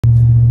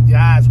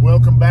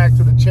welcome back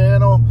to the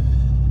channel.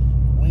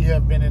 We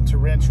have been in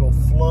torrential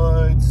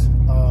floods.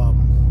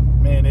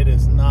 Man, it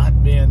has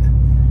not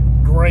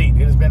been great.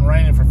 It has been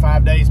raining for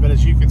 5 days, but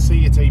as you can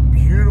see, it's a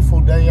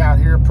beautiful day out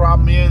here.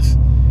 Problem is,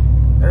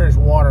 there is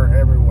water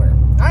everywhere.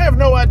 I have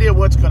no idea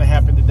what's going to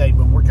happen today,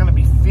 but we're going to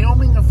be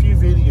filming a few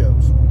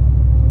videos.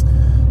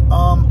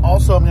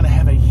 Also, I'm going to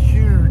have a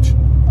huge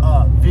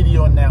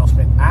video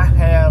announcement. I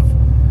have,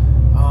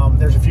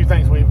 there's a few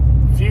things,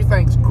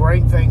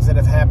 great things that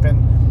have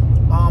happened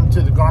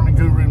to the Garmin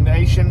Guru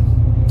Nation,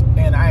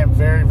 and I am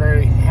very,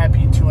 very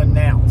happy to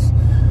announce.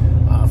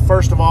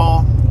 First of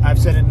all, I've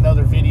said in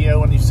another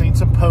video, and you've seen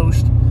some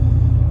posts,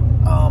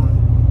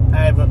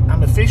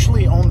 I'm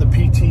officially on the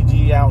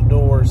PTG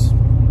Outdoors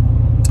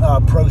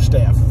pro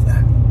staff.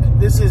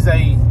 This is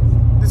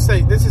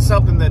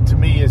something that to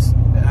me is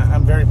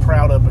I'm very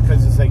proud of,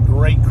 because it's a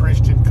great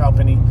Christian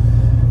company.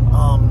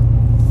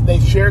 They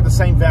share the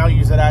same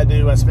values that I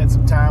do. I spent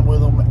some time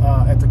with them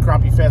at the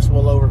Crappie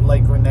Festival over at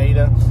Lake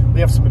Grenada. We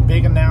have some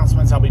big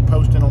announcements I'll be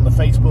posting on the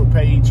Facebook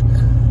page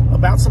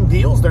about some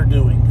deals they're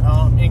doing.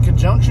 In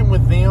conjunction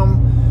with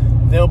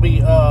them, they'll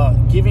be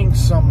giving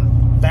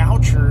some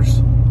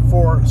vouchers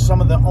for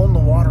some of the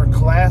on-the-water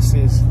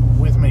classes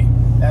with me.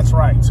 That's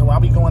right. So I'll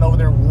be going over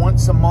there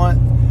once a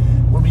month.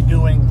 We'll be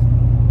doing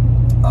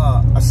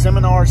a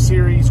seminar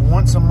series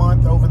once a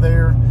month over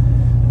there,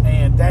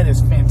 and that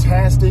is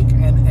fantastic.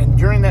 And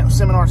during that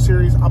seminar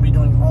series, I'll be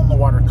doing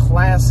on-the-water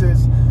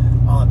classes.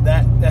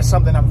 That's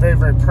something I'm very,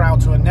 very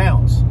proud to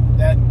announce.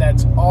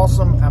 That's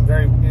awesome.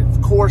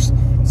 Of course,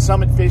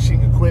 Summit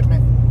Fishing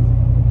Equipment.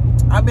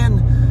 I've been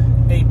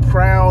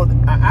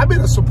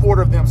a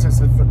supporter of them since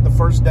the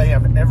first day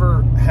I've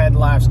ever had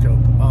Livescope.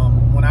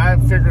 When I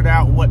figured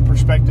out what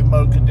perspective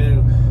mode could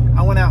do,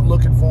 I went out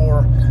looking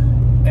for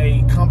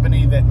a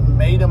company that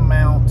made a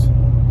mount,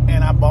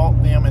 and I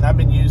bought them, and I've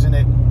been using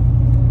it,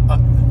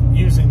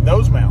 using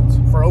those mounts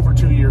for over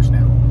 2 years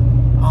now.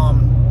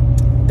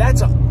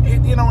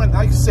 And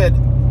like I said,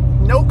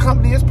 no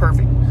company is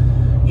perfect.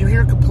 You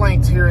hear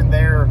complaints here and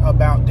there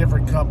about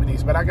different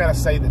companies, but I gotta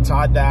say that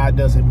Todd Dye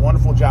does a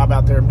wonderful job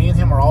out there. Me and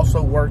him are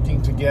also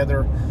working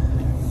together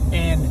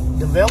and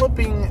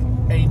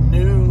developing a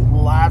new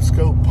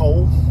Livescope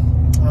pole.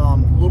 A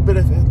little bit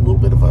of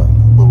a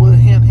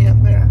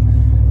hint there.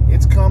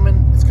 It's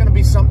coming. It's going to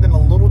be something a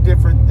little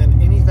different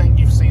than anything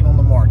you've seen on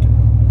the market.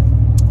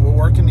 We're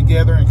working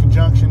together in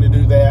conjunction to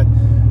do that.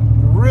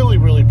 Really,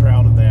 really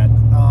proud of that.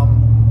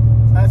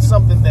 That's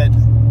something that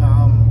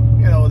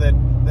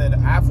that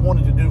I've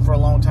wanted to do for a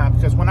long time,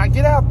 because when I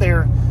get out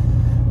there,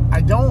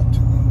 I don't,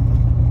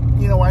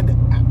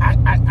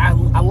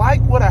 I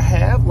like what I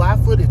have.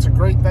 Livefoot, it's a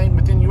great thing,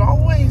 but then you're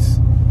always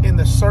in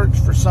the search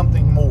for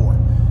something more,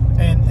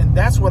 and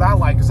that's what I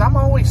like, is I'm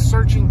always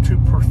searching to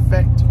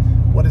perfect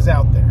what is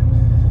out there.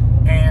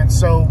 And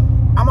so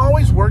I'm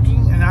always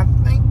working, and I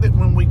think that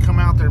when we come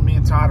out there, me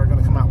and Todd are going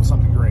to come out with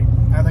something great.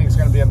 I think it's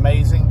going to be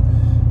amazing,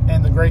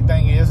 and the great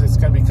thing is it's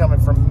going to be coming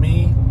from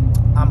me.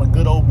 I'm a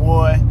good old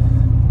boy,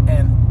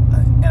 and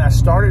I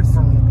started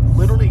from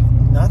literally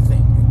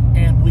nothing,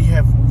 and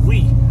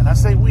and I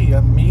say we,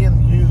 me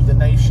and you, the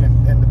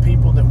nation, and the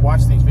people that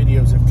watch these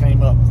videos have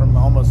came up from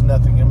almost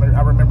nothing.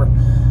 I remember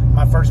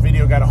my first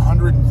video got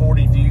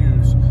 140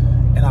 views,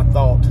 and I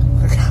thought,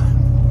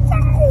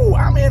 oh,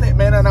 I'm in it,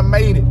 man, and I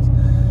made it.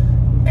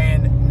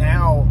 And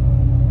now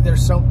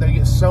they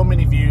get so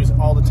many views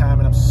all the time,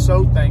 and I'm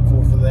so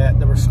thankful for that.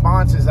 The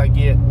responses I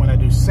get when I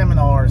do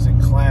seminars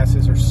and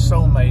classes are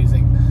so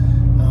amazing.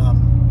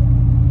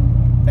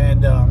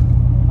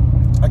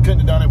 I couldn't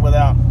have done it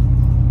without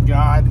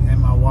God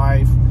and my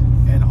wife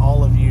and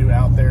all of you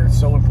out there. It's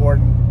so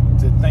important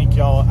to thank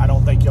y'all. I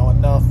don't thank y'all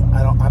enough.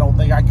 I don't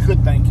think I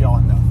could thank y'all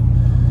enough.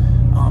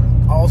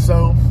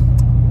 Also,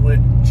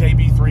 with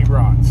JB3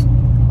 rods,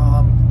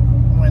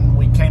 when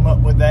we came up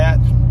with that,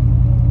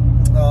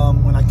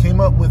 when I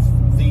came up with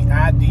the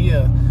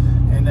idea,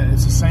 and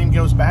it's the same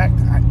goes back,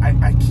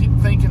 I keep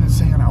thinking and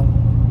saying,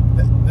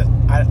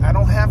 I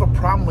don't have a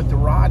problem with the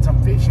rods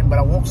I'm fishing, but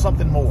I want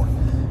something more.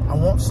 I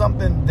want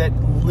something that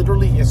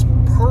literally is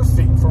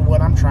perfect for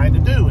what I'm trying to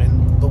do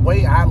and the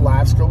way I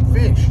Livescope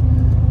fish.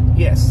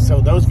 Yes,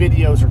 so those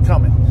videos are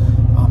coming.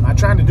 I'm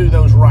trying to do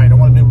those right. I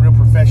want to do real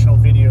professional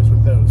videos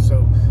with those.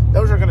 So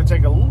those are going to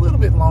take a little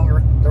bit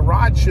longer. The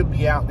rods should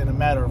be out in a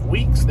matter of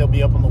weeks. They'll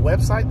be up on the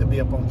website. They'll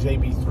be up on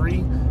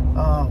JB3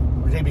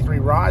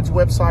 Rods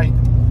website.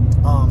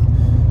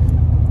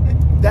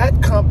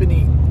 That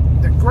company,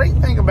 the great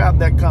thing about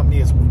that company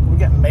is we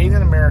got made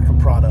in America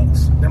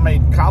products. They're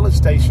made in College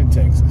Station,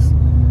 Texas.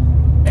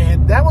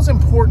 And that was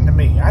important to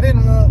me. I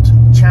didn't want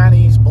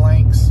Chinese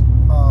blanks.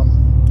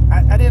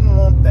 I didn't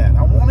want that.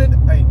 I wanted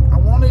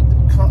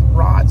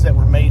rods that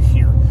were made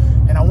here,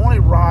 and I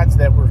wanted rods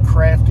that were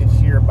crafted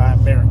here by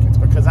Americans,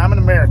 because I'm an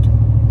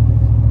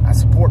American. I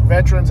support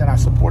veterans, and I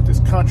support this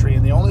country,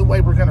 and the only way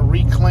we're going to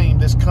reclaim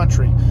this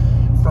country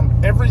from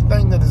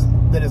everything that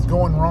is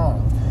going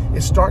wrong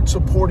is start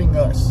supporting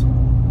us.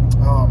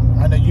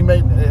 I know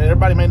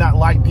everybody may not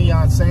like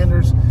Deion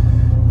Sanders,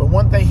 but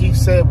one thing he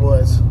said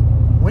was,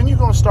 when you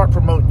going to start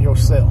promoting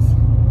yourself.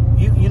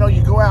 You know,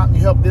 you go out and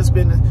you help this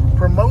business,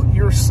 promote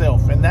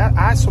yourself. And that,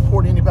 I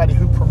support anybody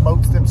who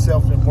promotes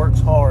themselves and works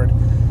hard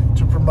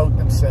to promote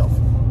themselves.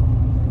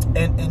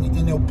 And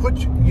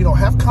you know,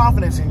 have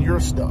confidence in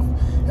your stuff.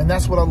 And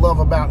that's what I love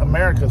about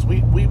America, is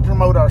we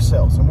promote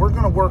ourselves, and we're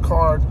going to work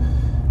hard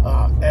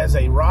as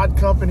a rod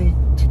company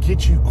to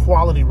get you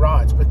quality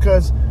rods,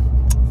 because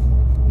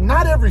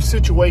not every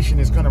situation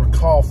is going to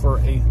call for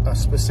a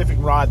specific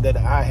rod that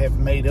I have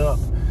made up,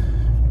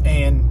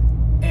 and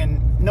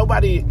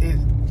nobody is,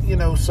 you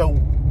know, so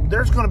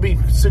there's going to be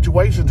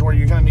situations where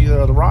you're going to need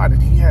another rod,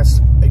 and he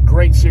has a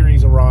great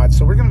series of rods.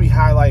 So we're going to be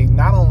highlighting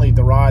not only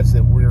the rods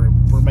that we're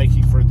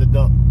making for the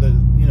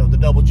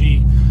Double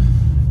G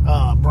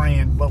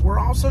brand, but we're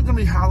also going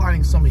to be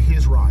highlighting some of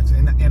his rods.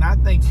 And I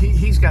think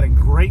he's got a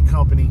great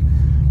company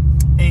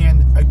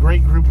and a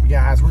great group of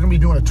guys. We're going to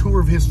be doing a tour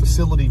of his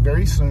facility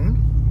very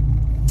soon.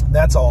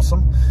 That's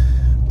awesome.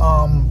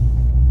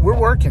 We're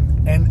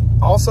working,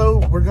 and also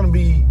we're going to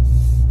be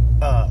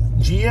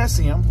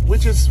GSM,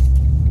 which is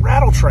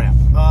Rattle Trap.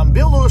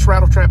 Bill Lewis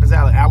Rattle Trap is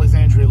out of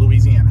Alexandria,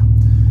 Louisiana.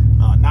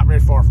 Not very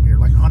far from here,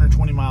 like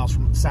 120 miles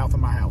from south of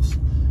my house.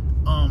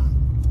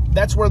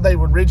 That's where they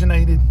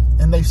originated,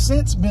 and they've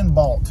since been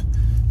bought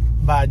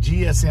by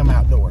GSM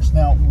Outdoors.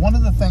 Now, one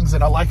of the things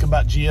that I like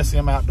about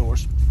GSM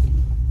Outdoors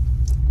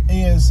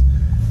is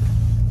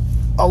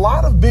a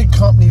lot of big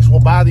companies will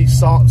buy these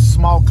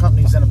small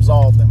companies and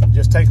absolve them,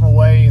 just take them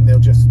away, and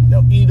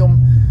they'll eat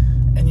them,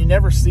 and you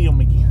never see them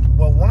again.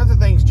 Well, one of the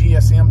things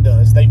GSM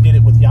does, they did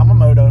it with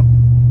Yamamoto,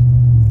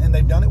 and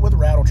they've done it with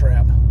Rattle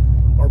Trap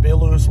or Bill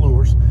Lewis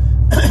Lures,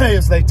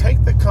 is they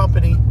take the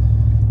company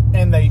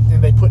and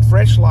they put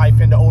fresh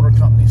life into older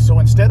companies. So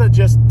instead of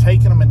just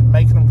taking them and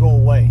making them go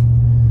away,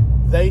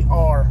 they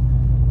are,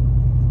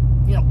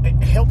 you know,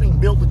 helping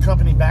build the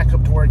company back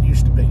up to where it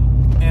used to be.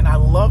 And I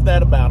love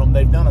that about them.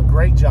 They've done a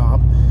great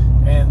job,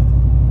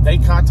 and they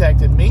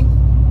contacted me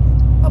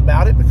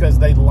about it because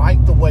they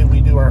like the way we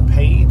do our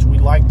page. We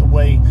like the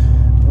way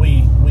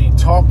we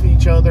talk to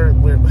each other,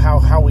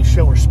 how we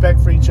show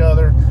respect for each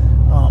other,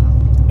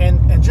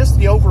 and just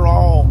the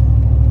overall,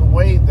 the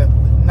way that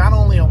not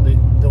only on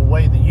the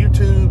way the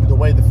YouTube, the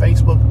way the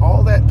Facebook,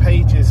 all that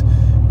page is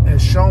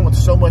shown with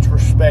so much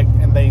respect.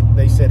 And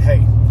they said,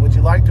 hey, would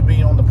you like to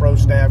be on the pro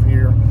staff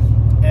here?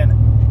 And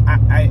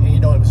I you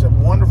know, it was a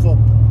wonderful,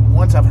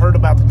 once I've heard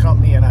about the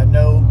company and I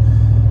know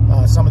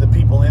some of the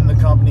people in the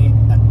company,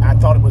 I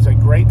thought it was a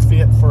great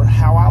fit for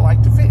how I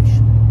like to fish.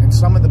 And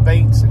some of the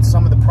baits and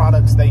some of the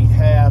products they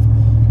have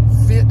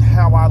fit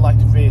how I like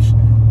to fish.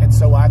 And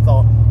so I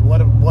thought,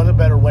 what a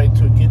better way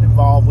to get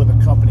involved with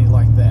a company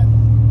like that.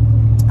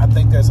 I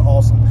think that's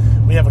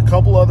awesome. We have a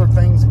couple other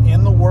things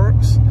in the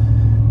works,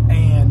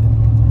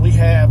 and we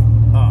have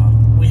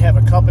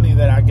a company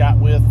that I got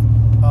with.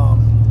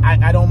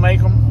 I don't make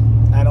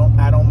them. I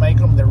don't make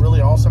them. They're really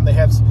awesome. They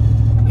have,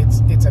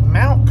 it's a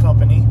mount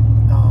company.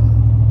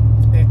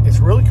 It's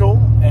really cool,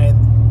 and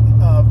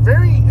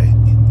very,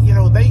 you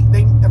know,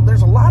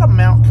 there's a lot of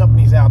mount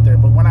companies out there,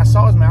 but when I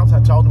saw his mounts,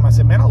 I told him, I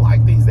said, man, I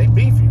like these, they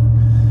beefier.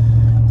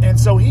 And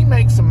so he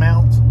makes a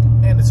mount,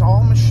 and it's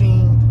all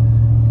machined.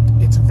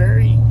 It's a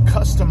very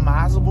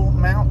customizable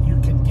mount. You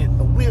can get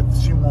the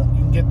widths you want,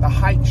 you can get the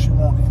heights you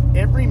want.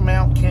 Every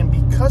mount can be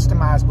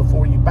customized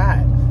before you buy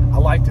it. I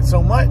liked it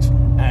so much,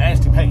 I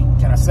asked him, hey,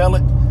 can I sell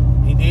it?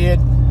 He did.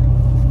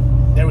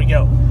 There we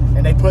go.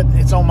 And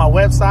it's on my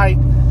website.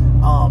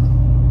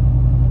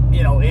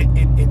 You know, it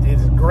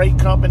is a great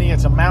company.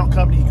 It's a mount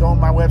company. You go on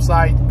my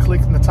website,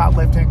 click in the top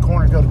left-hand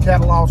corner, go to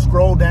catalog,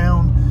 scroll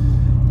down,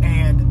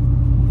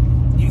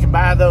 and you can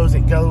buy those.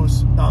 It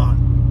goes,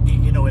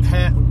 you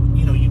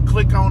know, you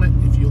click on it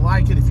if you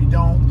like it. If you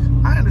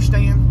don't, I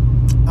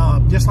understand.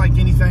 Just like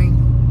anything,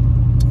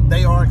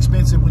 they are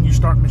expensive when you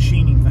start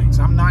machining things.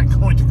 I'm not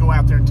going to go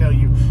out there and tell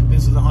you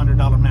this is a $100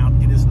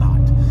 mount. It is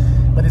not.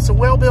 But it's a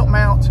well-built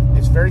mount.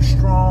 It's very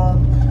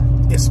strong.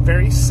 It's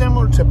very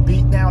similar to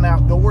Beat Down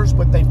Outdoors,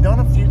 but they've done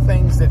a few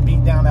things that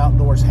Beat Down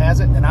Outdoors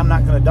hasn't, and I'm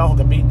not going to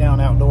dog a Beat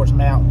Down Outdoors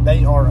mount.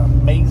 They are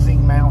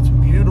amazing mounts,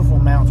 beautiful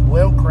mounts,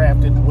 well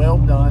crafted, well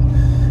done,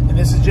 and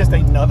this is just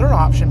another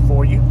option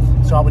for you.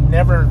 So I'm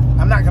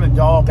not going to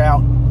dog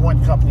out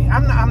one company.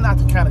 I'm not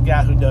the kind of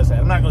guy who does that.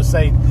 I'm not going to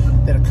say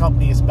that a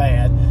company is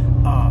bad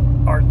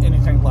or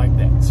anything like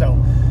that.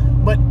 So,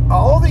 but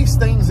all these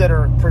things that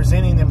are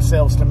presenting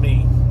themselves to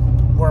me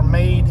were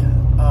made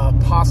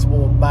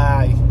possible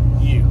by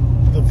you,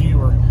 the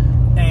viewer,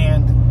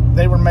 and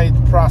they were made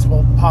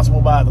possible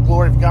by the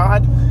glory of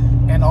God,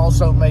 and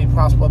also made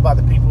possible by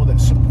the people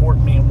that support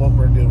me in what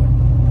we're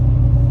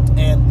doing.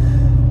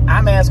 And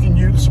I'm asking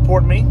you to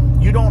support me.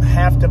 You don't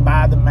have to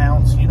buy the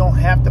mounts. You don't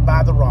have to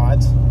buy the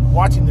rods.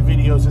 Watching the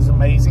videos is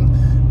amazing,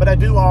 but I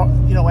do,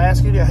 you know,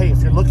 ask you to, hey,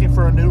 if you're looking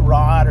for a new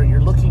rod or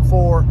you're looking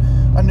for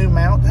a new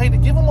mount, hey, to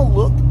give them a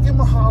look, give them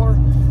a holler,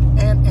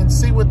 and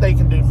see what they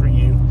can do for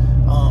you.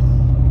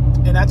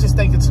 And I just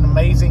think it's an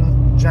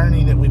amazing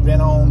journey that we've been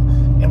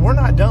on, and we're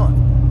not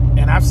done.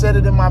 And I've said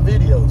it in my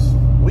videos,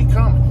 we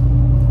coming,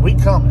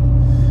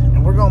 and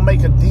and we're going to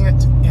make a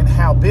dent in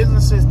how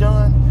business is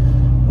done,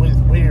 with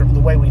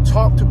the way we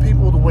talk to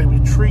people, the way we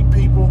treat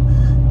people,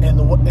 and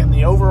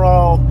the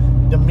overall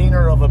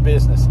demeanor of a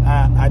business.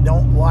 I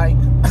don't like,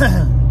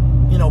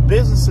 you know,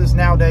 businesses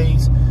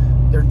nowadays,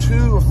 they're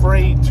too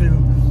afraid to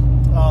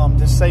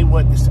say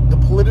what is the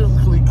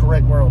politically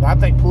correct world. I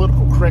think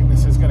political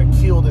correctness is going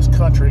to kill this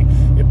country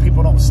if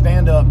people don't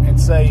stand up and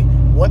say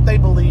what they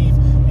believe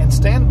and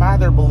stand by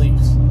their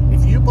beliefs.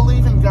 If you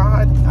believe in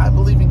God, I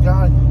believe in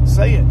God,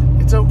 say it.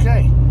 It's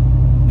okay.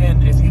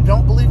 And if you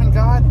don't believe in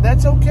God,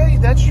 that's okay.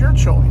 That's your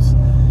choice.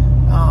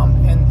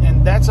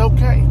 And that's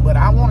okay. But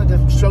I wanted to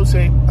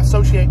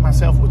associate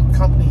myself with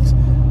companies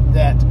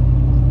that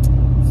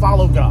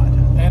follow God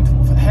and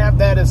have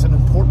that as an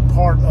important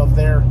part of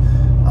their,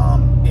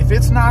 if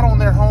it's not on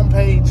their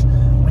homepage,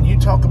 when you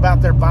talk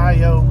about their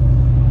bio,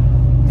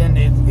 then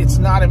it's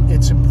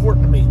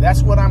important to me.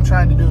 That's what I'm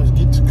trying to do, is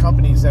get to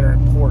companies that are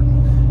important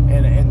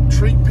and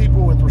treat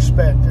people with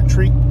respect, and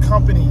treat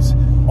companies,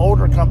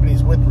 older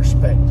companies, with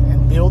respect,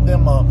 and build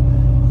them up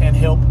and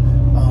help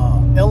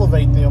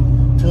elevate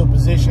them to a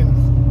position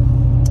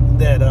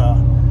that,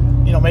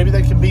 you know, maybe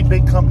they can be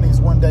big companies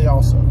one day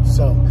also.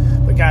 So,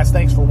 but guys,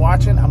 thanks for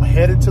watching. I'm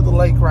headed to the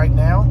lake right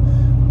now.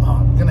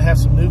 I'm going to have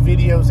some new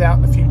videos out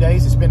in a few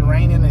days. It's been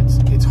raining.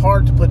 It's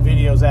hard to put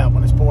videos out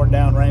when it's pouring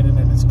down raining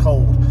and it's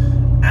cold.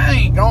 I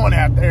ain't going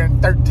out there in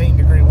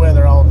 13-degree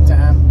weather all the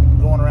time,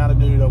 going around a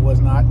dude I was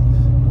not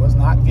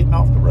getting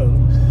off the road.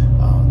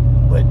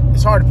 But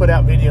it's hard to put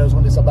out videos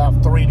when it's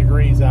about 3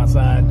 degrees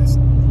outside and it's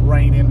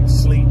raining and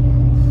sleeting.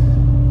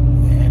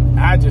 And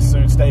I just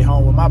soon stay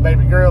home with my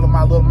baby girl and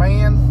my little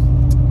man.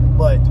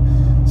 But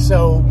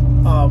so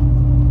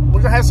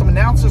we're gonna have some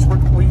announcements.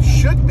 We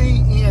should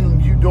be in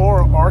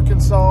Eudora,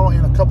 Arkansas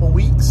in a couple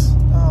weeks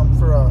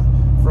for a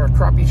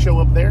crappie show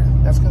up there.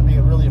 That's gonna be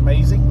really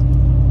amazing.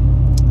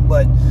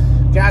 But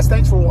guys,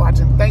 thanks for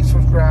watching. Thanks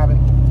for subscribing.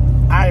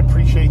 I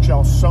appreciate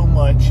y'all so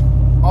much.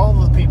 All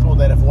of the people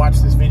that have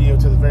watched this video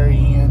to the very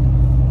end,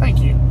 thank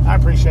you. I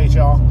appreciate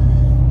y'all.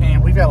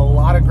 And we've got a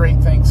lot of great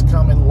things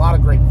coming, a lot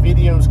of great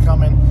videos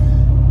coming.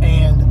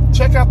 And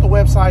check out the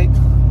website,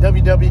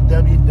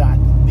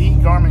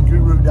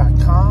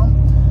 www.thegarminguru.com.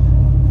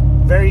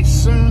 Very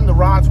soon, the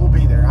rods will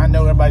be there. I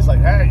know everybody's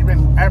like, hey, you've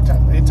been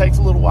advertising. It takes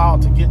a little while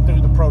to get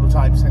through the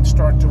prototypes and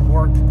start to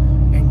work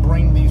and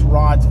bring these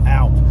rods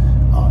out.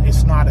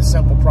 It's not a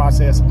simple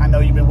process. I know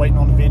you've been waiting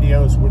on the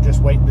videos. We're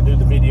just waiting to do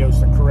the videos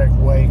the correct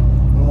way.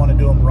 We want to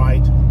do them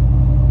right.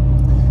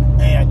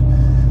 And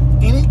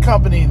any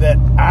company that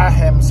I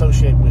am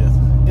associated with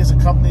is a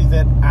company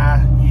that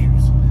I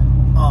use.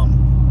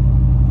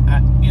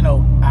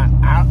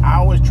 I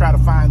always try to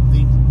find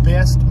the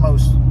best,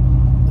 most,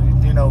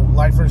 you know,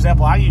 like for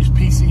example, I use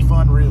PC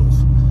Fun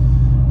reels.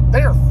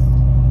 They're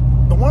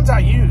the ones I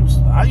use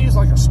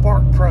like a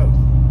Spark Pro.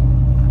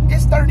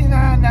 It's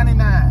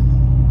 $39.99.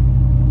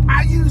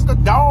 I used the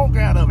dog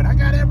out of it. I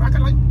got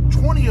like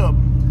 20 of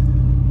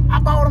them. I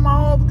bought them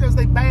all because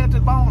they bad to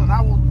the bone, and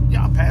I'll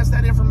pass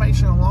that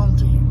information along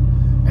to you.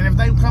 And if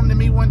they come to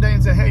me one day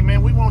and say, hey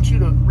man, we want you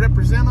to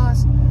represent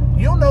us,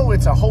 you'll know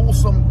it's a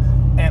wholesome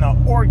and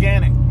an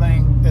organic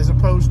thing, as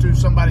opposed to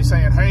somebody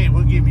saying, hey,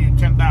 we'll give you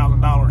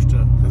 $10,000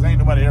 to, because ain't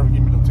nobody ever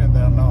give me no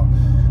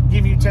 $10,000.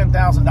 Give you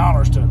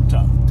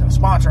 $10,000 to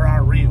sponsor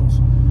our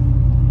reels.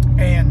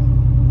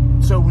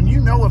 And so when you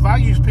know, if I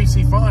use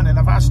PC Fun, and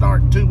if I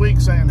start in 2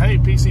 weeks saying, hey,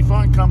 PC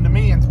Fun come to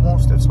me and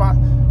wants to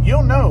sponsor,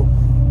 you'll know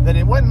that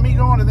it wasn't me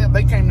going to them,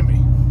 they came to me.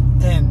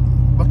 And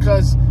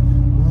because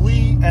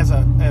we as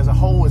a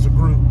whole, as a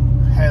group,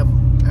 have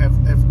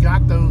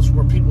got those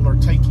where people are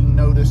taking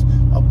notice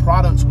of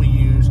products we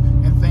use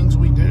and things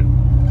we do.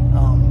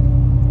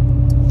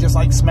 Just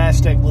like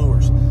Smash Tech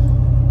Lures.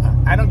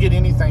 I don't get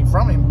anything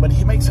from him, but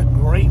he makes a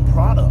great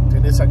product,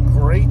 and it's a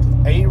great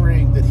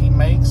A-rig that he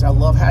makes. I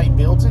love how he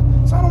builds it,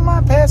 so I don't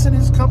mind passing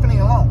his company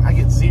along. I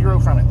get zero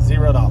from it,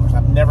 $0.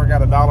 I've never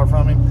got $1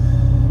 from him.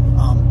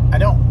 I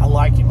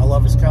like him. I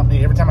love his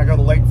company. Every time I go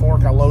to Lake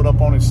Fork, I load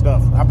up on his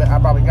stuff. I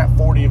probably got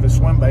 40 of his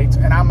swim baits,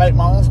 and I make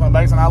my own swim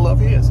baits, and I love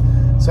his.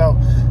 So,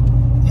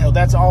 you know,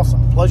 that's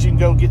awesome. Plus, you can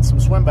go get some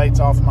swim baits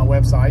off of my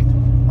website.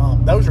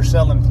 Those are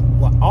selling,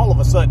 all of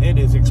a sudden it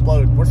is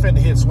exploding. We're finna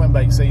hit swim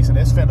bait season.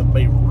 It's finna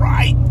be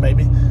right,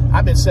 baby.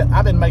 I've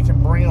been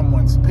making brim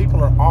ones.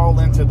 People are all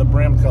into the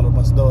brim color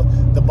ones,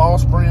 the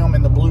Boss brim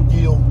and the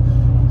bluegill,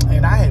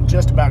 and I have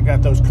just about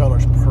got those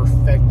colors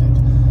perfected.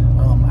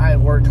 I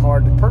have worked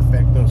hard to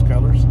perfect those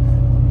colors,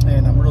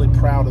 and I'm really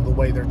proud of the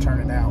way they're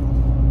turning out.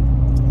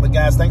 But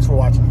guys, thanks for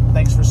watching.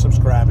 Thanks for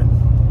subscribing.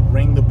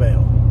 Ring the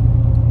bell.